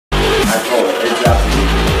I told it. It's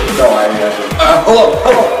absolutely. So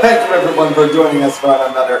hello. Thank you everyone for joining us for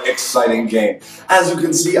another exciting game. As you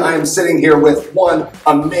can see, I am sitting here with one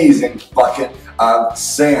amazing bucket of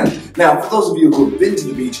sand. Now, for those of you who have been to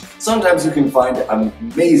the beach, sometimes you can find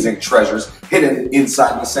amazing treasures hidden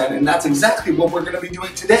inside the sand, and that's exactly what we're going to be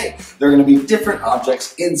doing today. There are going to be different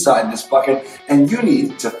objects inside this bucket, and you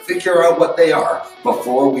need to figure out what they are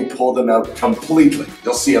before we pull them out completely.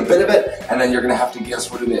 You'll see a bit of it, and then you're going to have to guess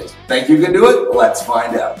what it is. Think you can do it? Let's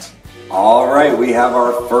find out. All right, we have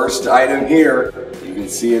our first item here. You can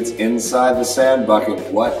see it's inside the sand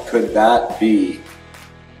bucket. What could that be?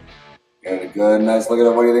 Get a good, nice look at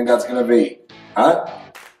it. What do you think that's going to be? Huh?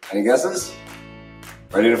 Any guesses?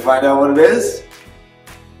 Ready to find out what it is?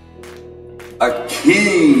 A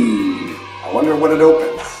key. I wonder what it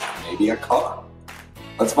opens. Maybe a car.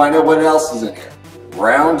 Let's find out what else is in here.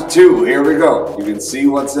 Round two. Here we go. You can see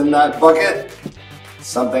what's in that bucket.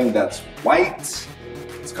 Something that's white.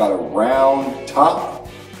 It's got a round top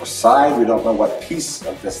or side. We don't know what piece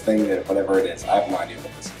of this thing, whatever it is. I have no idea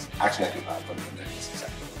what this is. Actually, I do not put it in there.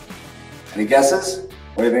 Any guesses?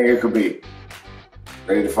 What do you think it could be?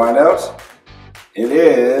 Ready to find out? It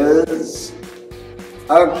is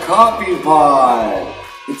a coffee pod.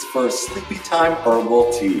 It's for sleepy time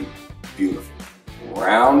herbal tea. Beautiful.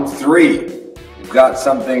 Round three. We've got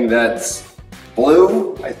something that's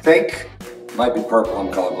blue, I think. Might be purple,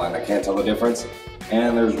 I'm colorblind, I can't tell the difference.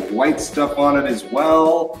 And there's white stuff on it as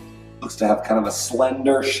well. Looks to have kind of a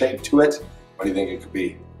slender shape to it. What do you think it could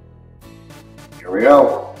be? Here we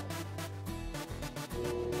go.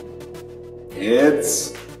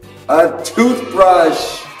 It's a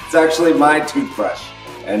toothbrush. It's actually my toothbrush.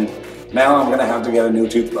 And now I'm gonna have to get a new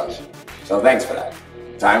toothbrush. So thanks for that.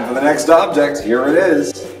 Time for the next object. Here it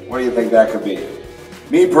is. What do you think that could be?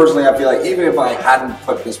 Me personally, I feel like even if I hadn't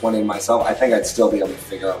put this one in myself, I think I'd still be able to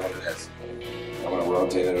figure out what it is. I'm gonna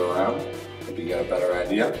rotate it around. Maybe get a better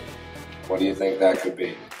idea. What do you think that could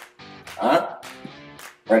be? Huh?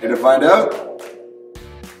 Ready to find out?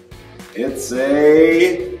 It's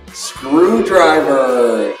a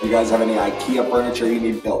screwdriver. If you guys have any IKEA furniture you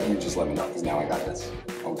need built, you just let me know, because now I got this.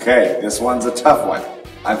 Okay, this one's a tough one.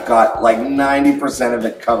 I've got like 90% of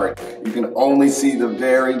it covered. You can only see the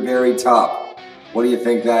very, very top. What do you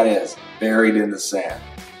think that is? Buried in the sand.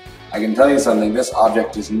 I can tell you something, this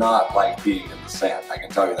object does not like being in the sand. I can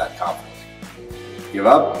tell you that confidently. Give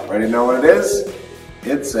up? Ready to know what it is?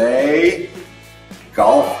 It's a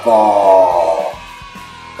golf ball.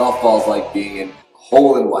 Golf balls like being in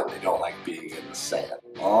hole-in-one. They don't like being in the sand.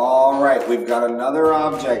 All right, we've got another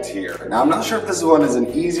object here. Now, I'm not sure if this one is an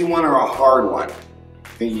easy one or a hard one.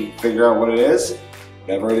 Think you can figure out what it is?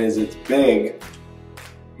 Whatever it is, it's big.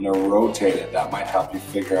 I'm gonna rotate it. That might help you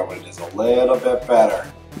figure out what it is a little bit better.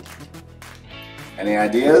 Any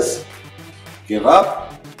ideas? Give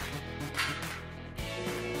up?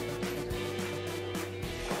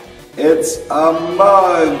 It's a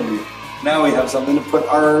mug. Now we have something to put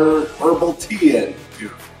our herbal tea in.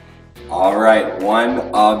 Beautiful. All right,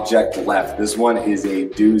 one object left. This one is a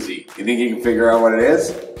doozy. You think you can figure out what it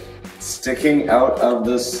is? It's sticking out of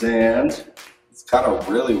the sand. It's got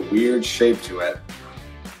a really weird shape to it.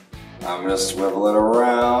 I'm gonna swivel it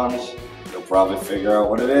around. You'll probably figure out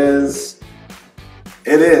what it is.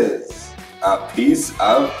 It is a piece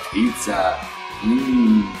of pizza.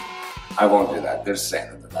 I won't do that. There's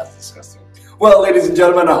sand in it. That's disgusting. Well, ladies and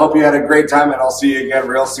gentlemen, I hope you had a great time, and I'll see you again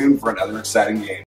real soon for another exciting game.